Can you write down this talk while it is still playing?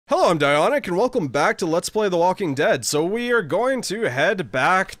Hello, I'm Dieonik, and welcome back to Let's Play The Walking Dead. So we are going to head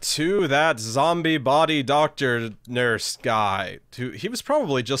back to that zombie body doctor nurse guy. He was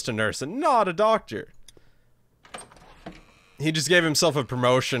probably just a nurse and not a doctor. He just gave himself a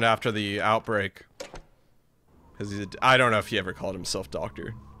promotion after the outbreak. Because I don't know if he ever called himself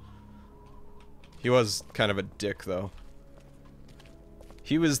doctor. He was kind of a dick, though.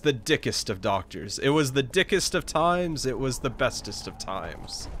 He was the dickest of doctors. It was the dickest of times, it was the bestest of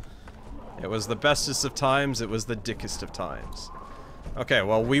times. It was the bestest of times, it was the dickest of times. Okay,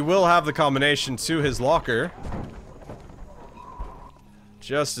 well, we will have the combination to his locker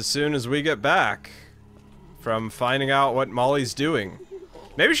just as soon as we get back from finding out what Molly's doing.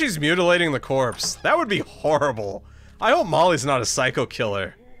 Maybe she's mutilating the corpse. That would be horrible. I hope Molly's not a psycho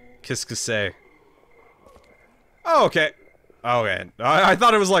killer. Qu'est-ce que c'est? Oh, okay. Okay. I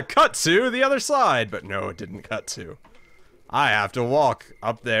thought it was like cut to the other side, but no, it didn't cut to. I have to walk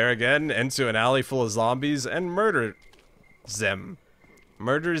up there again into an alley full of zombies and murder them.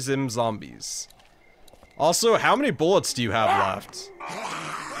 Murder them zombies. Also, how many bullets do you have left?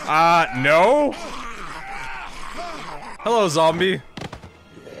 No? Hello, zombie.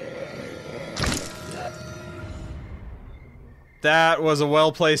 That was a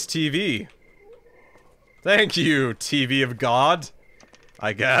well-placed TV. Thank you, TV of God.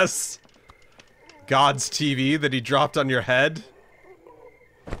 I guess. God's TV that he dropped on your head.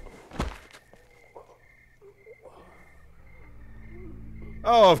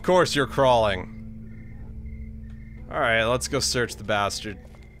 Oh, of course you're crawling. Alright, let's go search the bastard.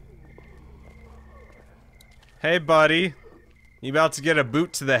 Hey, buddy. You about to get a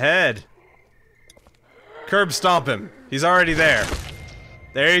boot to the head. Curb stomp him. He's already there.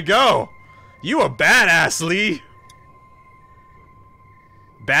 There you go. You a badass, Lee.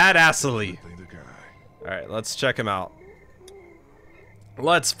 Badassly. Alright, let's check him out.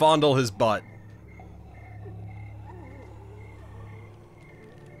 Let's fondle his butt.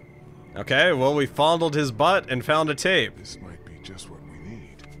 Okay, well, we fondled his butt and found a tape. This might be just what we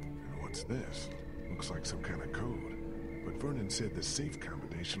need. And what's this? Looks like some kind of code. But Vernon said the safe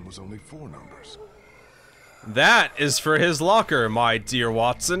combination was only 4 numbers. That is for his locker, my dear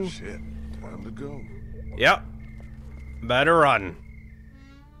Watson. Shit, time to go. Yep. Better run.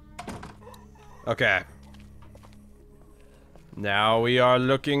 Okay. Now we are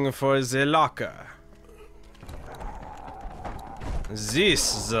looking for the locker.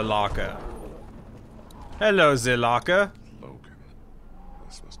 This the locker. Hello, the locker. Logan.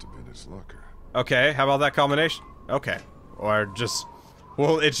 This must have been his locker. Okay, how about that combination? Okay. Or just...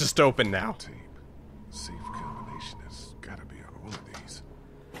 well, it's just open now. Tape. Safe combination has gotta be on one of these.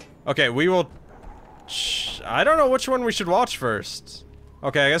 Okay, we will... I don't know which one we should watch first.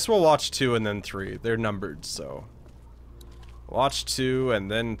 Okay, I guess we'll watch 2 and then 3. They're numbered, so... watch 2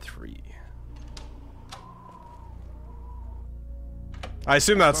 and then 3. I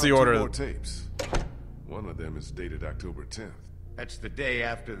assume that's the order. 2 more tapes. One of them is dated October 10th. That's the day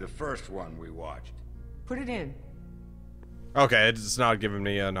after the first one we watched. Put it in. Okay, it's not giving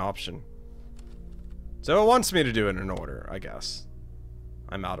me an option. So it wants me to do it in order, I guess.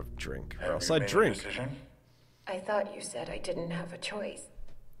 I'm out of drink, or else I'd drink. I thought you said I didn't have a choice.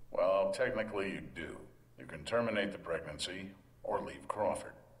 Well, technically you do. You can terminate the pregnancy or leave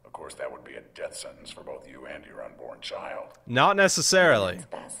Crawford. Of course, that would be a death sentence for both you and your unborn child. Not necessarily. It's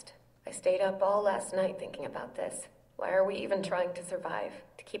best. I stayed up all last night thinking about this. Why are we even trying to survive?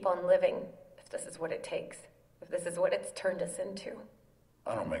 To keep on living, if this is what it takes. If this is what it's turned us into.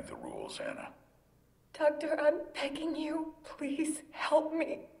 I don't make the rules, Anna. Doctor, I'm begging you. Please help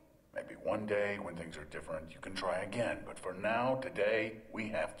me. Maybe one day, when things are different, you can try again. But for now, today, we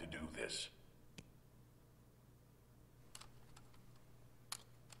have to do this.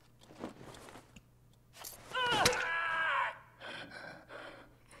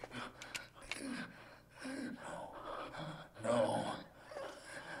 No.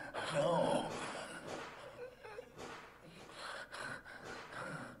 No.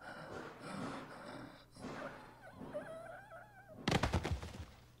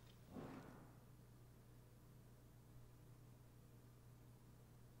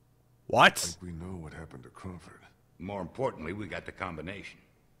 What? I think we know what happened to Crawford. More importantly, we got the combination.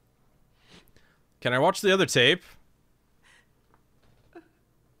 Can I watch the other tape?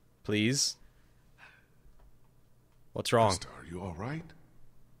 Please? What's wrong? Esther, are you alright?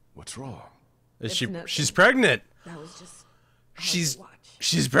 What's wrong? Is It's she... nothing. she's pregnant! That was just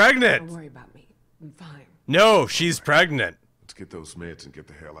She's pregnant! Don't worry about me. I'm fine. No, she's pregnant! Let's get those meds and get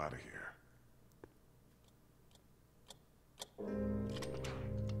the hell out of here.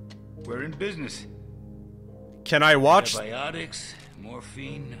 We're in business. Can I watch... Antibiotics,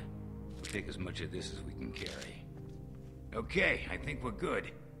 Morphine? We'll take as much of this as we can carry. Okay, I think we're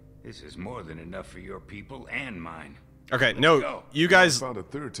good. This is more than enough for your people and mine. Okay, no, go. you guys... Found a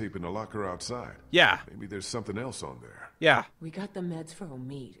third tape in the locker outside. Yeah. Maybe there's something else on there. Yeah. We got the meds for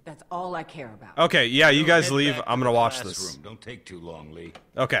Omid. That's all I care about. Okay, yeah, you guys Head leave. back I'm to gonna the watch classroom. this. Don't take too long, Lee.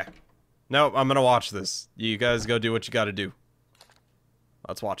 Okay. No, I'm gonna watch this. You guys go do what you gotta do.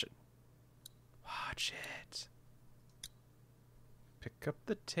 Let's watch it. Watch it. Pick up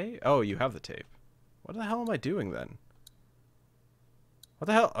the tape. Oh, you have the tape. What the hell am I doing then? What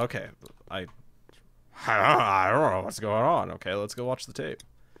the hell? Okay, I don't know what's going on. Okay, let's go watch the tape.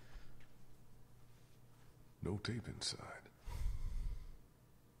 No tape inside.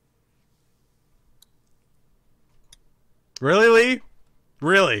 Really, Lee?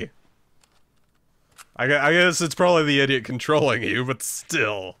 Really? I guess it's probably the idiot controlling you, but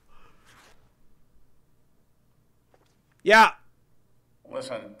still. Yeah.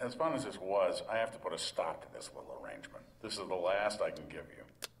 Listen, as fun as this was, I have to put a stop to this little arrangement. This is the last I can give you.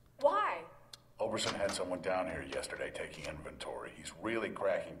 Why? Oberson had someone down here yesterday taking inventory. He's really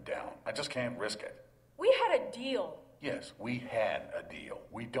cracking down. I just can't risk it. We had a deal. Yes, we had a deal.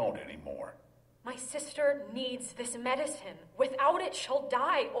 We don't anymore. My sister needs this medicine. Without it, she'll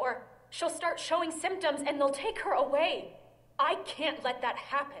die, or she'll start showing symptoms and they'll take her away. I can't let that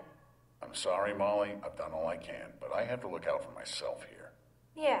happen. I'm sorry, Molly. I've done all I can, but I have to look out for myself here.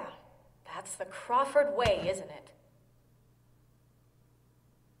 Yeah, that's the Crawford way, isn't it?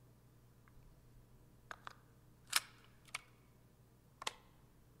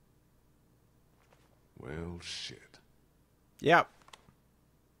 Well, shit. Yep.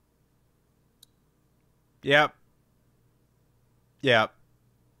 Yep. Yep.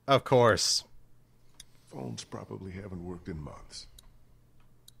 Of course. Phones probably haven't worked in months.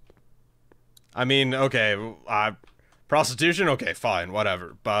 I mean, okay, prostitution, okay, fine,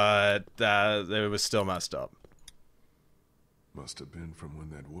 whatever. But it was still messed up. Must have been from when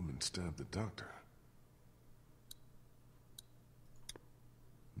that woman stabbed the doctor.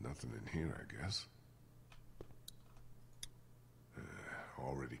 Nothing in here, I guess.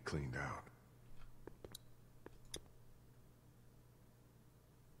 Already cleaned out.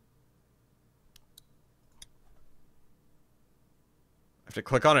 I have to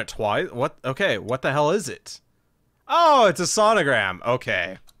click on it twice? What? Okay, what the hell is it? Oh, it's a sonogram.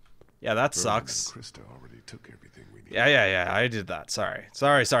 Okay. Yeah, that sucks. Krista already took everything we needed. Yeah, I did that. Sorry,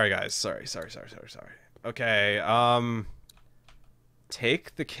 guys. Sorry. Okay,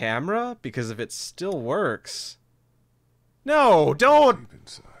 take the camera? Because if it still works... No, don't! Tape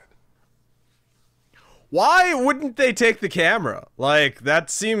inside. Why wouldn't they take the camera? Like,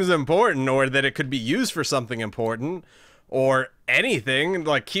 that seems important, or that it could be used for something important, or anything,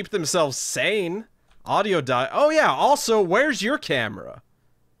 like keep themselves sane. Audio die. Oh yeah, also, where's your camera?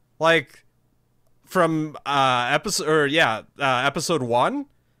 Like, from, episode 1?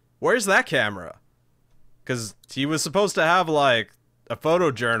 Where's that camera? Because he was supposed to have, like, a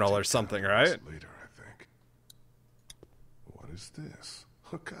photo journal or something, right? Later, I think. What is this?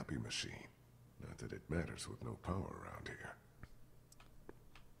 A copy machine. Not that it matters with no power around here.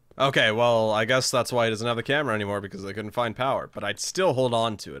 Okay, well, I guess that's why he doesn't have the camera anymore, because they couldn't find power. But I'd still hold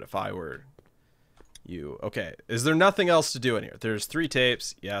on to it if I were you. Okay, is there nothing else to do in here? There's 3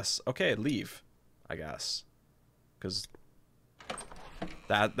 tapes, yes. Okay, leave, I guess. Because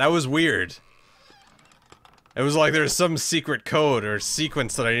that was weird. It was like there's some secret code or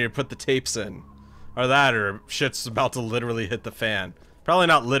sequence that I need to put the tapes in. Or that, or shit's about to literally hit the fan. Probably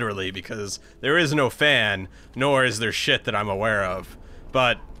not literally, because there is no fan, nor is there shit that I'm aware of.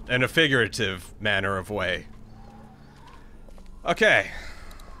 But in a figurative manner of way. Okay.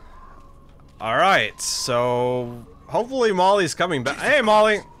 Alright, so... hopefully Molly's coming back. Hey,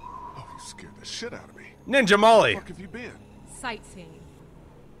 Molly! Oh, you scared the shit out of me. Ninja Molly! Where the fuck have you been? Sightseeing.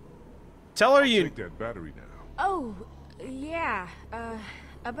 Tell her you... Take that battery now. Oh, yeah,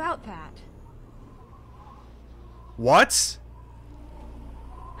 about that. What?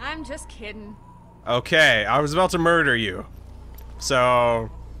 I'm just kidding. Okay, I was about to murder you. So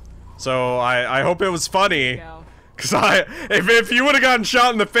I hope it was funny. Go. Cause if you would have gotten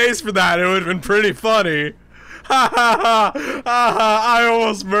shot in the face for that, it would have been pretty funny. Ha ha ha ha! I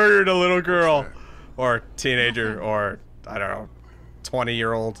almost murdered a little girl, or teenager, or I don't know,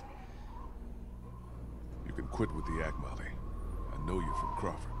 20-year-old. You can quit with the act, Molly. I know you from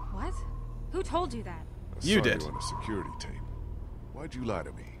Crawford. What? Who told you that? I You saw did. you on a security tape. Why'd you lie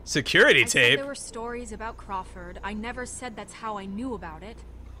to me? Security I said tape. there were stories about Crawford. I never said that's how I knew about it.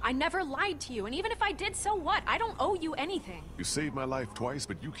 I never lied to you, and even if I did, so what? I don't owe you anything. You saved my life twice,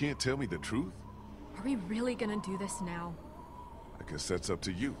 but you can't tell me the truth? Are we really gonna do this now? I guess that's up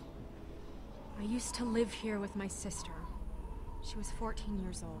to you. I used to live here with my sister. She was 14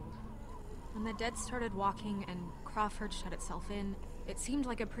 years old. When the dead started walking and Crawford shut itself in, it seemed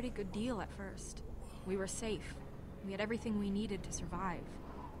like a pretty good deal at first. We were safe. We had everything we needed to survive.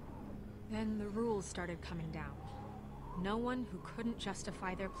 Then the rules started coming down. No one who couldn't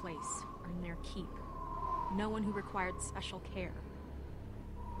justify their place earned their keep. No one who required special care.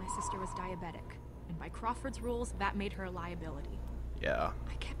 My sister was diabetic, and by Crawford's rules, that made her a liability. Yeah.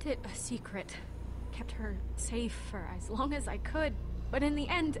 I kept it a secret. Kept her safe for as long as I could, but in the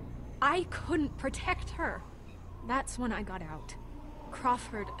end, I couldn't protect her. That's when I got out.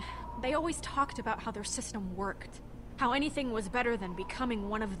 Crawford, they always talked about how their system worked, how anything was better than becoming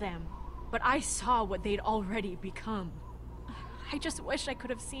one of them. But I saw what they'd already become. I just wish I could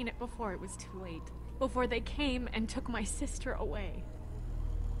have seen it before it was too late. Before they came and took my sister away.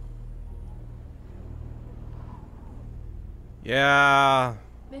 Yeah.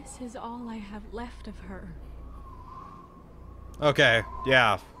 This is all I have left of her. Okay,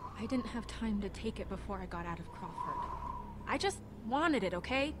 yeah. I didn't have time to take it before I got out of Crawford. I just wanted it,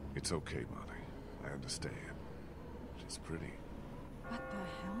 okay? It's okay, Molly. I understand. She's pretty. What the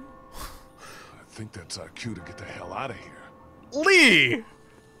hell? I think that's our cue to get the hell out of here. Lee!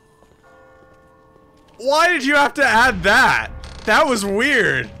 Why did you have to add that? That was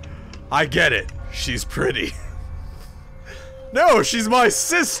weird. I get it. She's pretty. No, she's my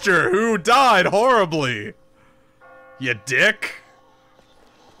sister who died horribly. You dick.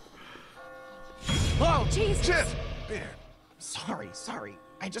 Whoa, Jesus! Shit! Ben, Sorry.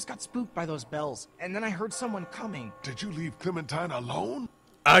 I just got spooked by those bells, and then I heard someone coming. did you leave Clementine alone?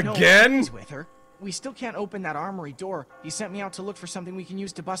 No, Again? he's with her. We still can't open that armory door. He sent me out to look for something we can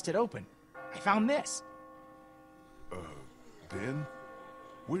use to bust it open. I found this. Ben?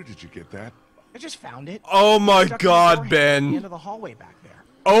 Where did you get that? I just found it. Oh my Stuck in the god, door handle at the Ben. end of the hallway back there.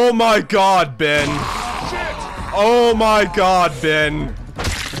 Oh my god, Ben. Oh my god, Ben.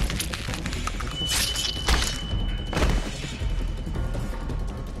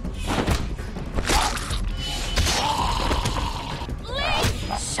 Lee!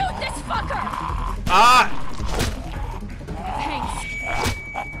 Shoot this fucker! Ah! Thanks.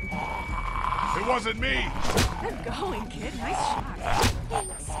 It wasn't me! Good going, kid. Nice shot.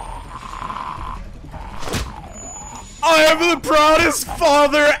 Thanks. I am the proudest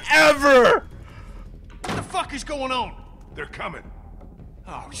father ever! What the fuck is going on? They're coming.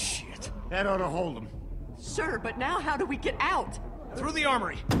 Oh, shit. That ought to hold them. Sure, but now how do we get out? Through the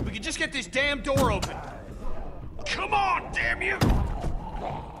armory. We can just get this damn door open. Come on, damn you!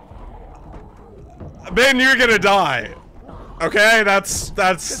 Ben, you're gonna die. Okay, that's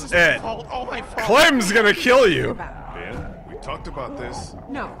This is my it. fault. All my fault. Clem's gonna kill you. Ben, we talked about this.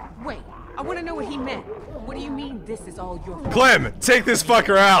 No, wait. I want to know what he meant. What do you mean this is all your fault? Clem, take this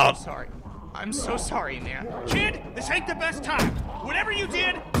fucker out. Sorry. I'm so sorry, man. Kid, this ain't the best time. Whatever you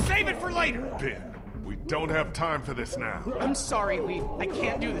did, save it for later. Ben, we don't have time for this now. I'm sorry, Lee. I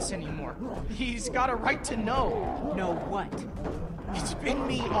can't do this anymore. He's got a right to know. Know what? It's been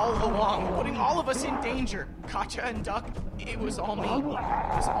me all along, putting all of us in danger. Katja and Duck, it was all me. It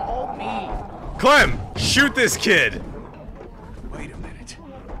was all me. Clem, shoot this kid. Wait a minute.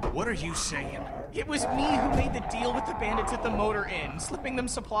 What are you saying? It was me who made the deal with the bandits at the motor inn, slipping them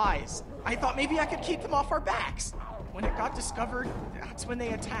supplies. I thought maybe I could keep them off our backs. When it got discovered, that's when they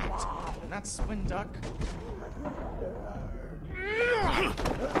attacked. And that's when Duck...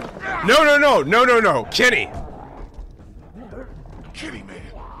 No, Kenny. Kitty man,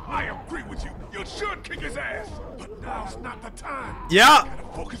 I agree with you. You should kick his ass. But now's not the time. Yeah.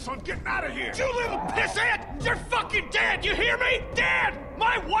 Gotta focus on getting out of here. You little pissant! You're fucking dead! You hear me? Dead!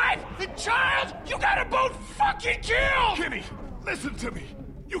 My wife and child! You gotta both fucking kill! Kenny, listen to me.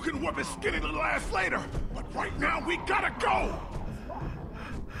 You can whip his skinny little ass later. But right now, we gotta go.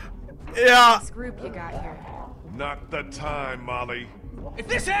 Yeah. This group you got here. Not the time, Molly. If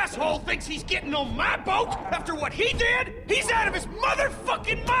this asshole thinks he's getting on my boat after what he did, he's out of his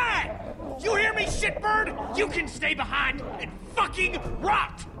motherfucking mind! You hear me, shitbird? You can stay behind and fucking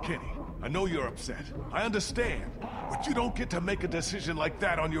rot! Kenny, I know you're upset. I understand. But you don't get to make a decision like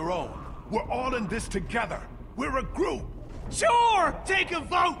that on your own. We're all in this together. We're a group. Sure! Take a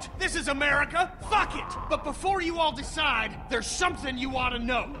vote! This is America! Fuck it! But before you all decide, there's something you ought to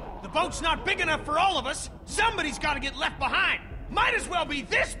know. The boat's not big enough for all of us. Somebody's gotta get left behind. Might as well be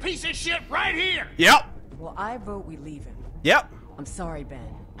this piece of shit right here! Yep. Well, I vote we leave him. Yep. I'm sorry, Ben.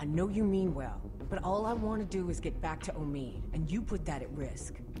 I know you mean well, but all I want to do is get back to Omid, and you put that at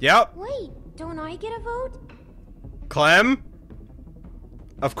risk. Yep. Wait, don't I get a vote? Clem?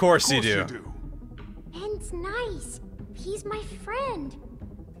 Of course you Of do. course you do. Ben's nice. He's my friend.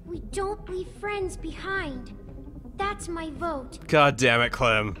 We don't leave friends behind. That's my vote. God damn it,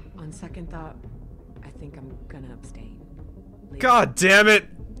 Clem. On second thought, I think I'm gonna abstain. God damn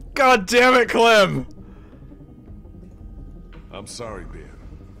it! God damn it, Clem! I'm sorry, Ben.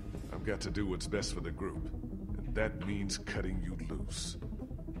 I've got to do what's best for the group. And that means cutting you loose.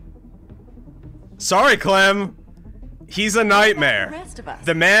 Sorry, Clem. He's a nightmare. The rest of us.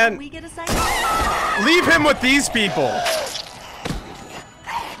 The man... We get a Leave him with these people!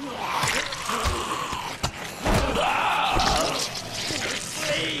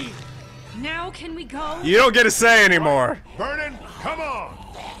 Now can we go? You don't get a say anymore. Vernon, come on!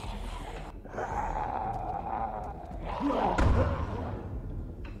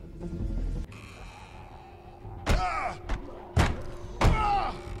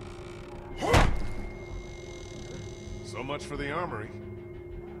 So much for the armory.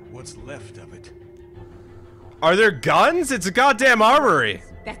 What's left of it? Are there guns? It's a goddamn armory.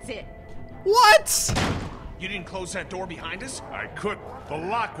 That's it. What? You didn't close that door behind us? I couldn't. The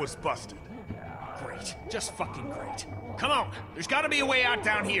lock was busted. Great. Just fucking great. Come on. There's gotta be a way out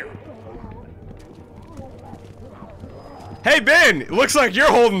down here. Hey, Ben! It looks like you're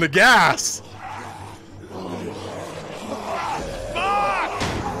holding the gas. Fuck!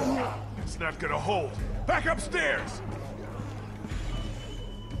 It's not gonna hold. Back upstairs!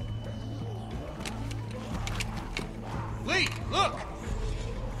 Lee, look!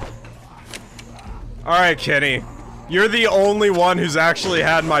 Alright, Kenny. You're the only one who's actually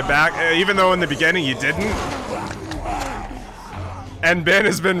had my back, even though in the beginning you didn't. And Ben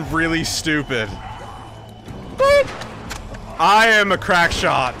has been really stupid. Boop. I am a crack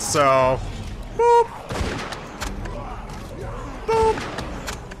shot, so... Boop. Boop.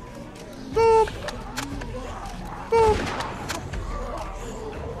 Boop. Boop.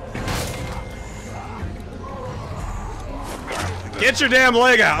 Get your damn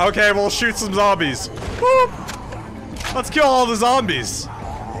leg out. Okay, we'll shoot some zombies. Boop. Let's kill all the zombies.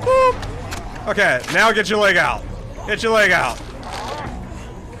 Boop. Okay, now get your leg out. Get your leg out.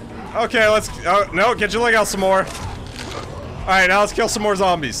 Okay, let's... Oh, no, get your leg out some more. Alright, now let's kill some more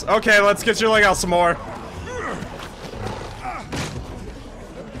zombies. Okay, let's get your leg out some more.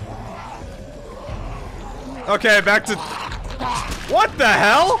 Okay, back to... What the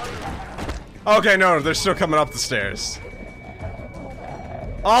hell? Okay, no, they're still coming up the stairs.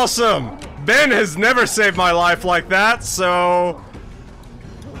 Awesome! Ben has never saved my life like that, so...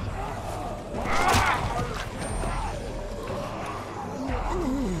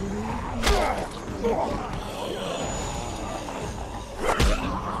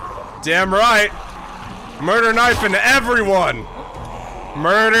 Damn right! Murder knife into everyone!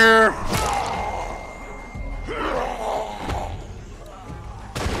 Murder!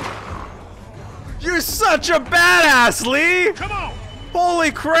 You're such a badass, Lee! Come on!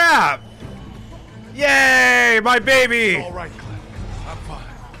 Holy crap! Yay, my baby! All right, Clem. I'm fine.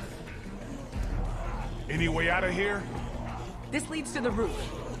 Any way out of here? This leads to the roof.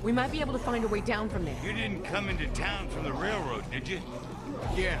 We might be able to find a way down from there. You didn't come into town from the railroad, did you?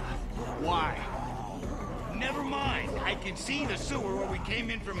 Yeah. Why? Never mind. I can see the sewer where we came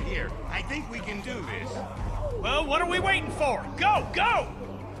in from here. I think we can do this. Well, what are we waiting for? Go, go!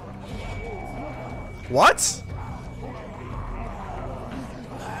 What?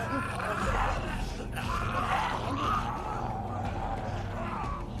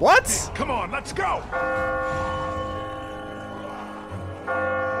 What? Come on, let's go!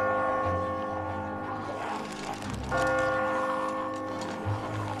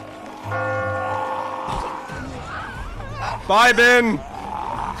 Bye, Ben!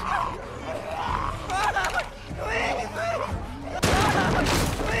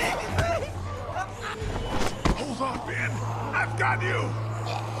 Hold on, Ben! I've got you!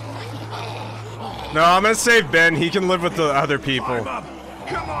 No, I'm gonna save Ben. He can live with the other people. Climb up!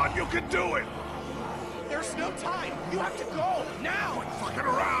 Come on, you can do it! There's no time. You have to go now. Fucking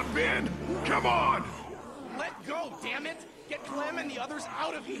around, Ben! Come on! Let go, damn it! Get Clem and the others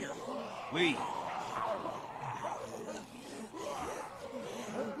out of here. Lee.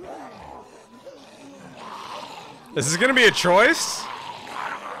 This is gonna be a choice?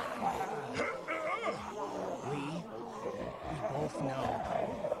 Lee, we both know.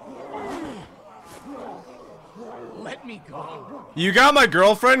 Let me go. You got my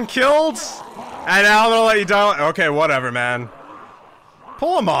girlfriend killed? And now I'm gonna let you down. Okay, whatever, man.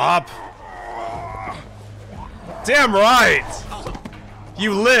 Pull him up. Damn right.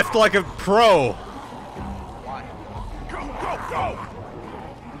 You lift like a pro. Go, go, go!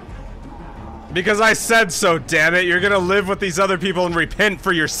 Because I said so, damn it. You're gonna live with these other people and repent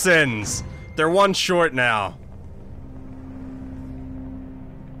for your sins. They're one short now.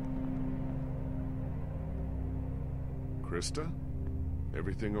 Krista?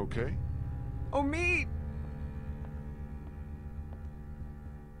 Everything okay? Omid!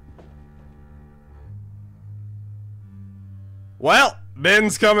 Well,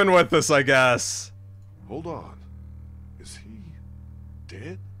 Ben's coming with us, I guess. Hold on. Is he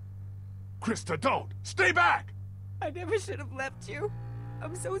dead? Krista, don't! Stay back! I never should have left you.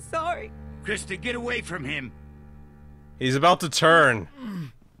 I'm so sorry. Krista, get away from him. He's about to turn.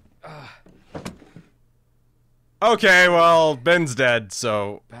 Okay, well, Ben's dead,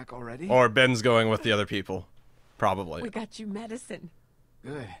 so... Back already? Or Ben's going with the other people. Probably. We got you medicine.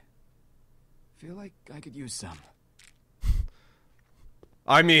 Good. Feel like I could use some.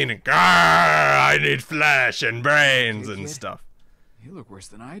 I mean, I need flesh and brains and stuff. You look worse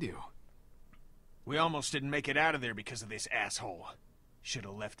than I do. We almost didn't make it out of there because of this asshole. Should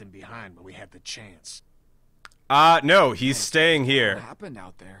have left him behind when we had the chance. No, he's staying here. What happened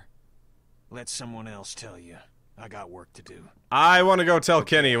out there? Let someone else tell you. I got work to do. I want to go tell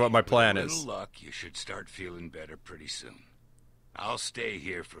Kenny what my plan With a is. little luck, you should start feeling better pretty soon. I'll stay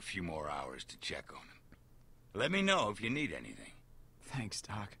here for a few more hours to check on him. Let me know if you need anything. Thanks,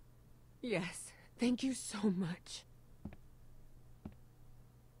 Doc. Yes, thank you so much.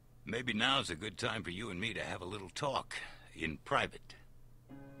 Maybe now's a good time for you and me to have a little talk in private.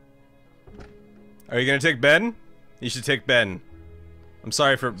 Are you gonna take Ben? You should take Ben. I'm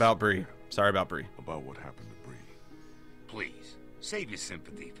sorry about Bree. Sorry about Bree. About what happened to Bree. Please, save your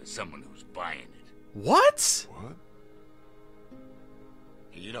sympathy for someone who's buying it. What? What?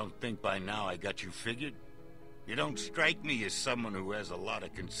 You don't think by now I got you figured? You don't strike me as someone who has a lot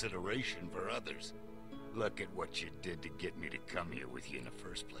of consideration for others. Look at what you did to get me to come here with you in the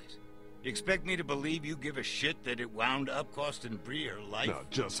first place. You expect me to believe you give a shit that it wound up costing Bree her life? Now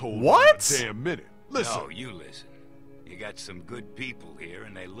just hold What? on a damn minute. Listen. No, you listen. You got some good people here,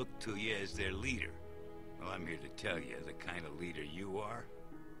 and they look to you as their leader. Well, I'm here to tell you, the kind of leader you are,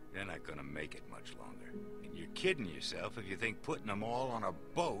 they're not gonna make it much longer. And you're kidding yourself if you think putting them all on a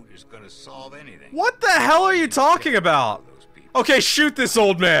boat is gonna solve anything. What the hell are you talking about? Okay, shoot this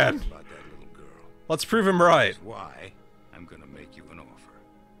old man. About that little girl. Let's prove him right. That's why I'm gonna make you an offer.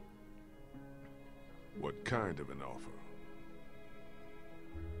 What kind of an offer?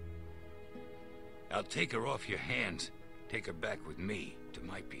 I'll take her off your hands, take her back with me to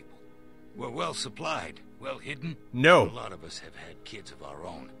my people. We're well supplied, well hidden. No. A lot of us have had kids of our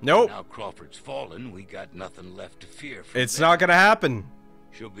own. Nope. Now Crawford's fallen, we got nothing left to fear from It's them. not gonna happen.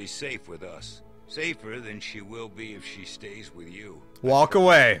 She'll be safe with us. Safer than she will be if she stays with you. Walk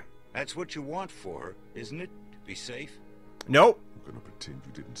away. That's what you want for her, isn't it? To be safe? Nope. I'm gonna pretend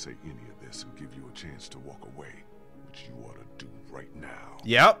you didn't say any of this and give you a chance to walk away, which you ought to do right now.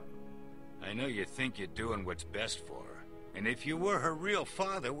 Yep. I know you think you're doing what's best for her. And if you were her real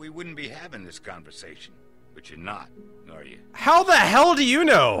father, we wouldn't be having this conversation. But you're not, are you? How the hell do you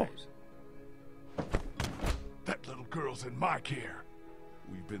know? That little girl's in my care.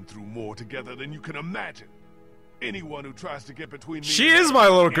 We've been through more together than you can imagine. Anyone who tries to get between me She and is my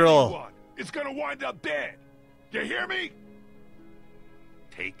little anyone girl. is gonna wind up dead. You hear me?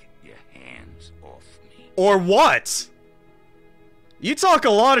 Take your hands off me. Or what? You talk a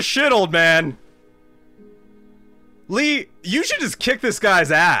lot of shit, old man. Lee, you should just kick this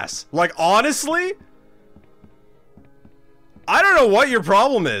guy's ass. Like, honestly? I don't know what your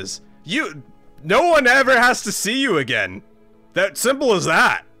problem is. No one ever has to see you again. That simple as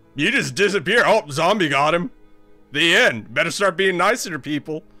that. You just disappear. Oh, zombie got him. The end. Better start being nicer to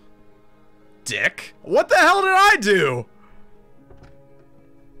people. Dick. What the hell did I do?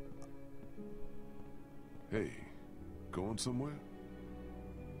 Hey, going somewhere?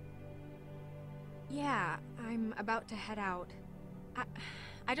 Yeah, I'm about to head out.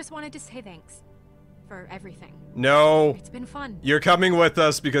 I just wanted to say thanks for everything. No. It's been fun. You're coming with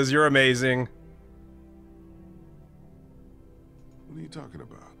us because you're amazing. What are you talking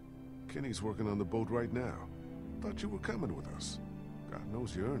about? Kenny's working on the boat right now. Thought you were coming with us. God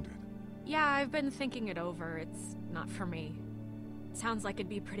knows you earned it. Yeah, I've been thinking it over. It's not for me. It sounds like it'd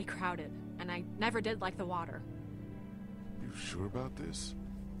be pretty crowded, and I never did like the water. You sure about this?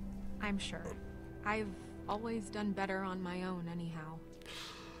 I'm sure. I've always done better on my own anyhow.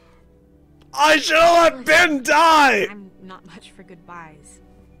 I should have let Ben die! I'm not much for goodbyes.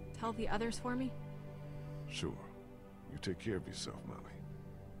 Tell the others for me? Sure. You take care of yourself, Molly.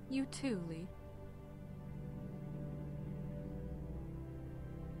 You too, Lee.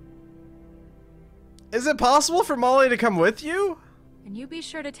 Is it possible for Molly to come with you? And you be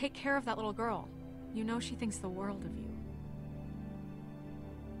sure to take care of that little girl. You know she thinks the world of you.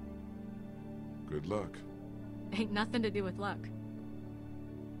 Good luck. Ain't nothing to do with luck.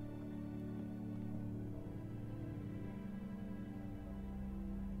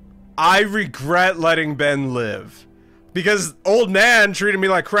 I regret letting Ben live. Because old man treated me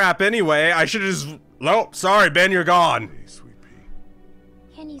like crap anyway. I should have just... Nope, sorry, Ben, you're gone. Hey, sweet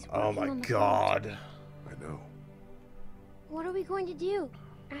pea. Kenny's Oh working my on the god. boat. I know. What are we going to do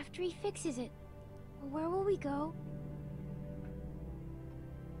after he fixes it? Where will we go?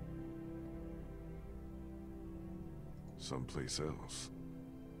 Someplace else.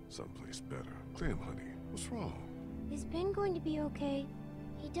 Someplace better. Clem, honey, what's wrong? Is Ben going to be okay?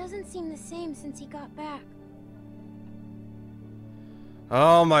 He doesn't seem the same since he got back.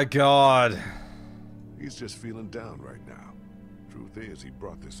 Oh my god. He's just feeling down right now. Truth is, he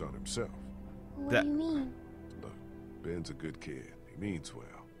brought this on himself. What do you mean? Look, Ben's a good kid. He means well.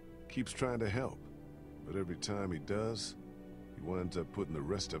 Keeps trying to help. But every time he does, he winds up putting the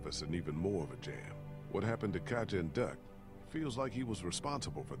rest of us in even more of a jam. What happened to Katja and Duck feels like he was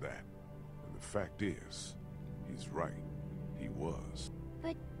responsible for that. And the fact is, he's right. He was.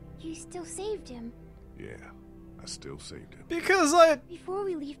 But you still saved him. Yeah, I still saved him. Because I... Before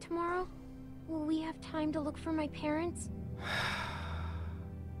we leave tomorrow, will we have time to look for my parents?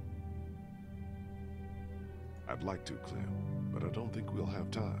 I'd like to, Clem, but I don't think we'll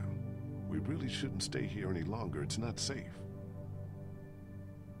have time. We really shouldn't stay here any longer. It's not safe.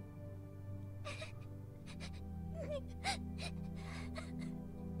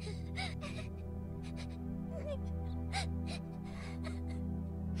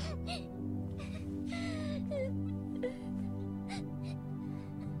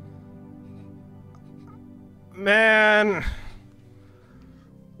 Man.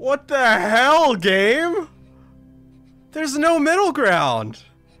 What the hell, game? There's no middle ground.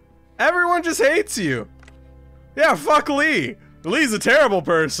 Everyone just hates you. Yeah, fuck Lee. Lee's a terrible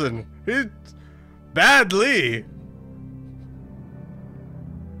person. He's bad Lee.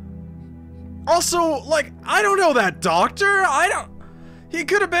 Also, like, I don't know that doctor. He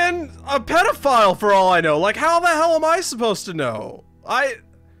could have been a pedophile for all I know. Like, how the hell am I supposed to know?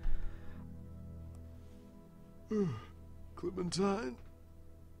 Clementine?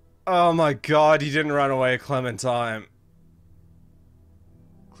 Oh my god, he didn't run away, Clementine.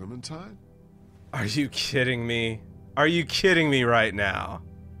 Clementine? Are you kidding me? Are you kidding me right now?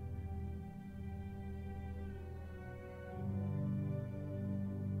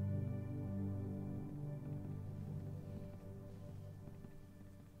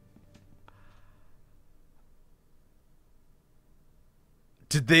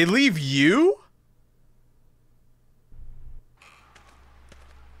 Did they leave you?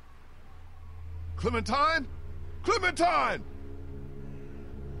 Clementine? Clementine!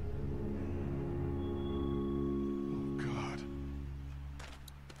 Oh, God.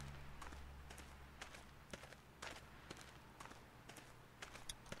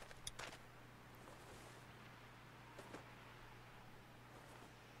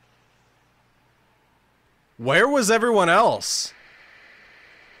 Where was everyone else?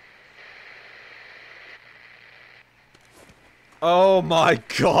 Oh my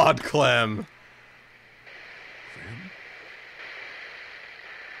god, Clem.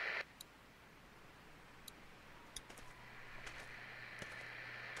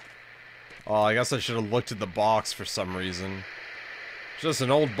 Oh, I guess I should have looked at the box for some reason. It's just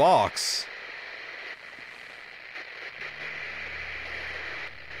an old box.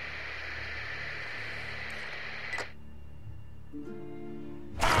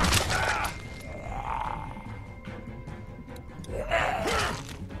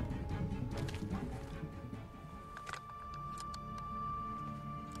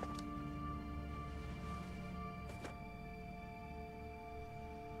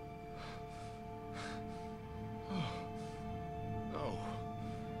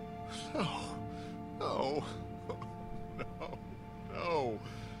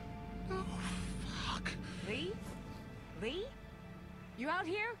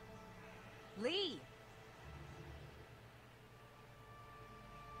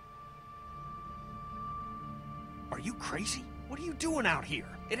 Out here.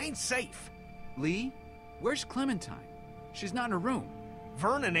 It ain't safe. Lee, where's Clementine? She's not in her room.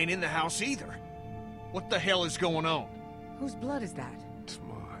 Vernon ain't in the house either. What the hell is going on? Whose blood is that? It's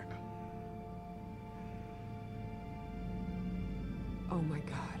mine. Oh my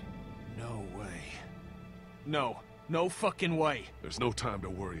god. No way. No fucking way. There's no time to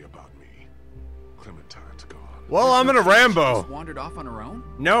worry about me. Clementine's gone. Well, I'm gonna Rambo. She just wandered off on her own?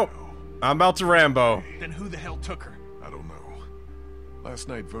 Nope. I'm about to Rambo. Then who the hell took her? I don't know. Last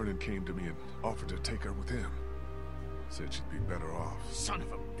night, Vernon came to me and offered to take her with him. Said she'd be better off. Son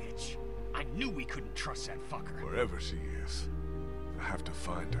of a bitch. I knew we couldn't trust that fucker. Wherever she is, I have to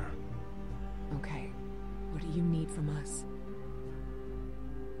find her. Okay. What do you need from us?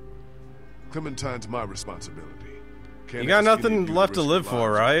 Clementine's my responsibility. You got nothing left to live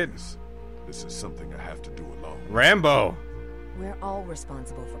for, right? This is something I have to do alone. Rambo. We're all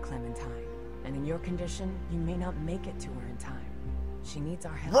responsible for Clementine. And in your condition, you may not make it to her in time. She needs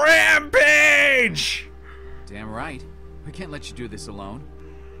our help. Rampage! Damn right. We can't let you do this alone.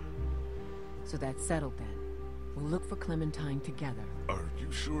 So that's settled then. We'll look for Clementine together. Are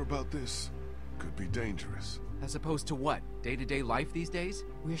you sure about this? Could be dangerous. As opposed to what? Day-to-day life these days?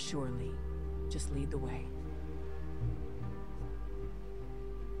 We're sure, Lee. Just lead the way.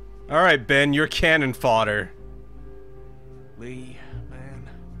 Alright, Ben, you're cannon fodder. Lee, man,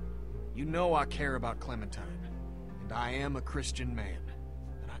 you know I care about Clementine. And I am a Christian man.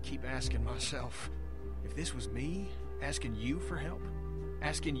 And I keep asking myself, if this was me, asking you for help,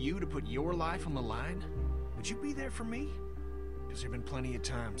 asking you to put your life on the line, would you be there for me? Because there have been plenty of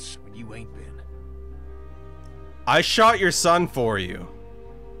times when you ain't been. I shot your son for you.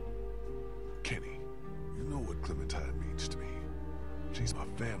 Kenny, you know what Clementine means to me. She's my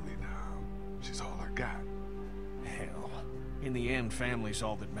family now. She's all I got. Hell, in the end, family's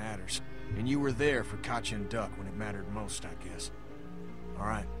all that matters. And you were there for Katjaa and Duck when it mattered most, I guess. All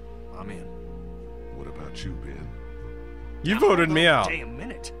right, I'm in. What about you, Ben? You voted me out. Damn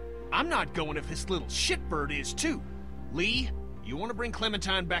minute. I'm not going if this little shitbird is too. Lee, you want to bring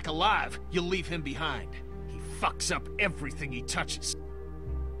Clementine back alive, you'll leave him behind. He fucks up everything he touches.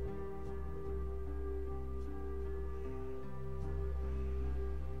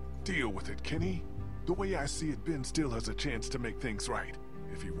 Deal with it, Kenny. The way I see it, Ben still has a chance to make things right.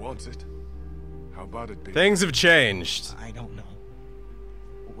 If he wants it. How about it, Ben? Things have changed. I don't know.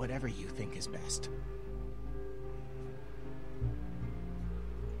 Whatever you think is best.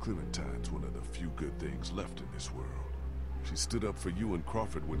 Clementine's one of the few good things left in this world. She stood up for you and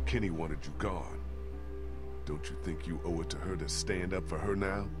Crawford when Kenny wanted you gone. Don't you think you owe it to her to stand up for her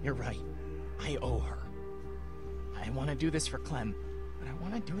now? You're right. I owe her. I want to do this for Clem, but I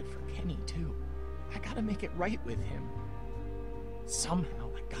want to do it for Kenny, too. I gotta make it right with him. Somehow,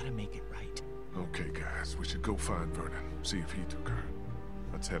 I gotta make it right. Okay, guys, we should go find Vernon, see if he took her.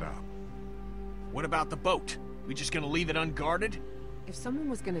 Let's head out. What about the boat? We just gonna leave it unguarded? If someone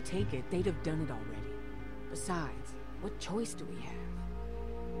was gonna take it, they'd have done it already. Besides, what choice do we have?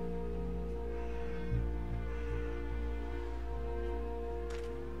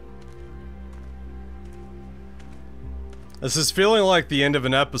 This is feeling like the end of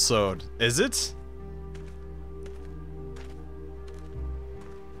an episode. Is it?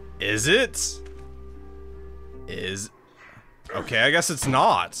 Is it? Okay, I guess it's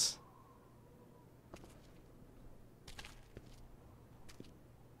not.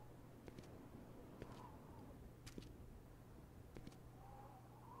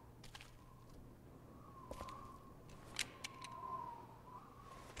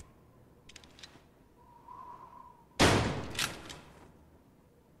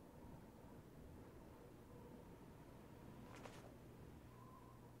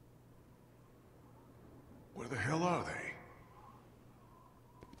 Where the hell are they?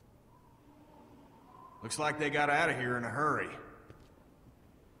 Looks like they got out of here in a hurry.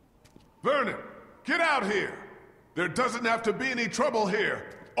 Vernon, get out here! There doesn't have to be any trouble here.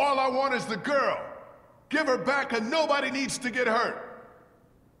 All I want is the girl. Give her back and nobody needs to get hurt.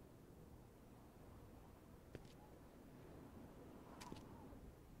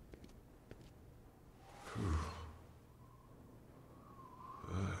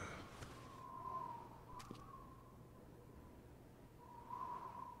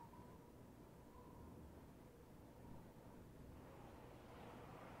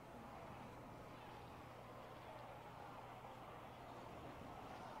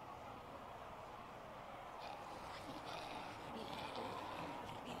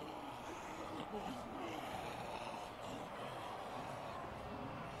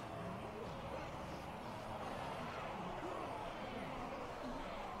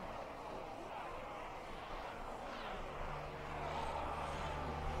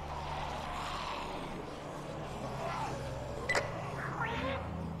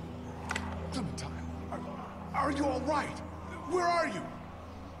 Clementine, are you all right? Where are you?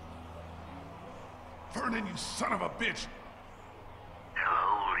 Vernon, you son of a bitch!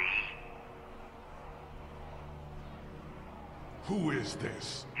 Hello, Lee. Who is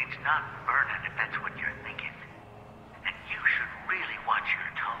this? It's not Vernon, if that's what you're thinking. And you should really watch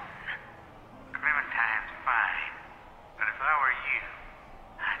your tone. Clementine's fine. But if I were you,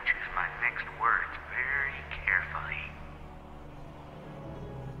 I'd choose my next words very carefully.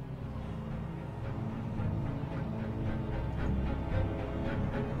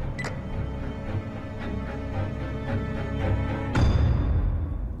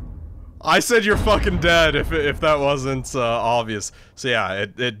 I said you're fucking dead if that wasn't obvious. So yeah,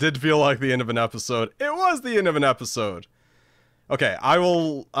 it did feel like the end of an episode. It was the end of an episode. Okay, I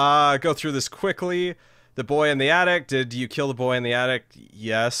will go through this quickly. The boy in the attic. Did you kill the boy in the attic?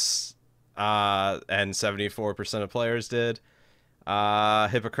 Yes. And 74% of players did.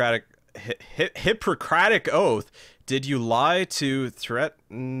 Hippocratic oath. Did you lie to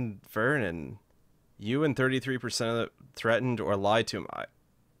threaten Vernon? You and 33% of the threatened or lied to him.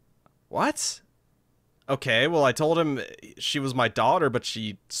 What? Okay, well, I told him she was my daughter, but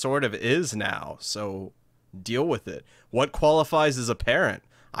she sort of is now, so deal with it. What qualifies as a parent?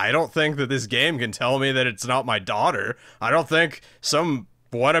 I don't think that this game can tell me that it's not my daughter. I don't think some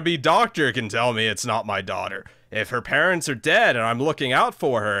wannabe doctor can tell me it's not my daughter. If her parents are dead and I'm looking out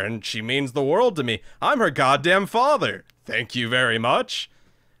for her and she means the world to me, I'm her goddamn father. Thank you very much.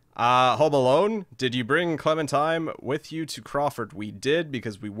 Home Alone, did you bring Clementine with you to Crawford? We did,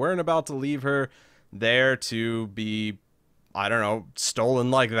 because we weren't about to leave her there to be, I don't know,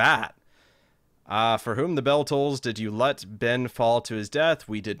 stolen like that. For Whom the Bell Tolls, did you let Ben fall to his death?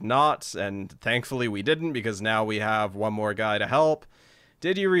 We did not, and thankfully we didn't, because now we have one more guy to help.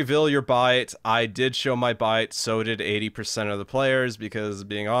 Did you reveal your bite? I did show my bite, so did 80% of the players, because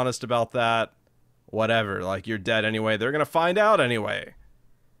being honest about that, whatever, like, you're dead anyway, they're gonna find out anyway.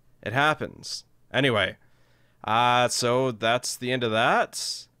 It happens. Anyway, so that's the end of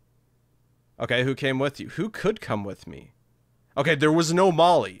that. Okay, who came with you? Who could come with me? Okay, there was no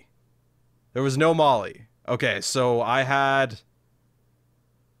Molly. There was no Molly. Okay, so I had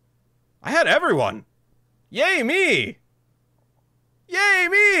everyone. Yay, me! Yay,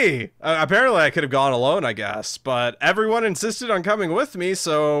 me! Apparently I could have gone alone, I guess, but everyone insisted on coming with me,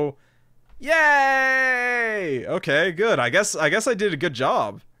 so yay! Okay, good. I guess I did a good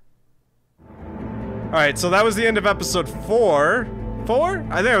job. Alright, so that was the end of episode 4. 4?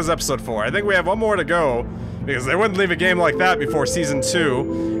 I think it was episode 4. I think we have one more to go, because they wouldn't leave a game like that before season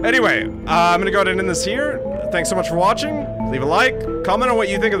 2. Anyway, I'm gonna go ahead and end this here. Thanks so much for watching. Leave a like, comment on what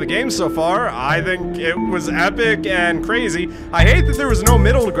you think of the game so far. I think it was epic and crazy. I hate that there was no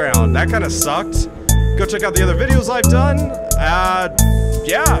middle ground. That kind of sucked. Go check out the other videos I've done.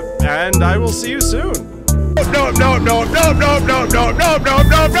 Yeah, and I will see you soon. Oh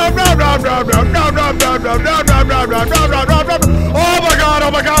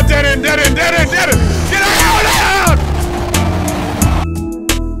my god, dead end.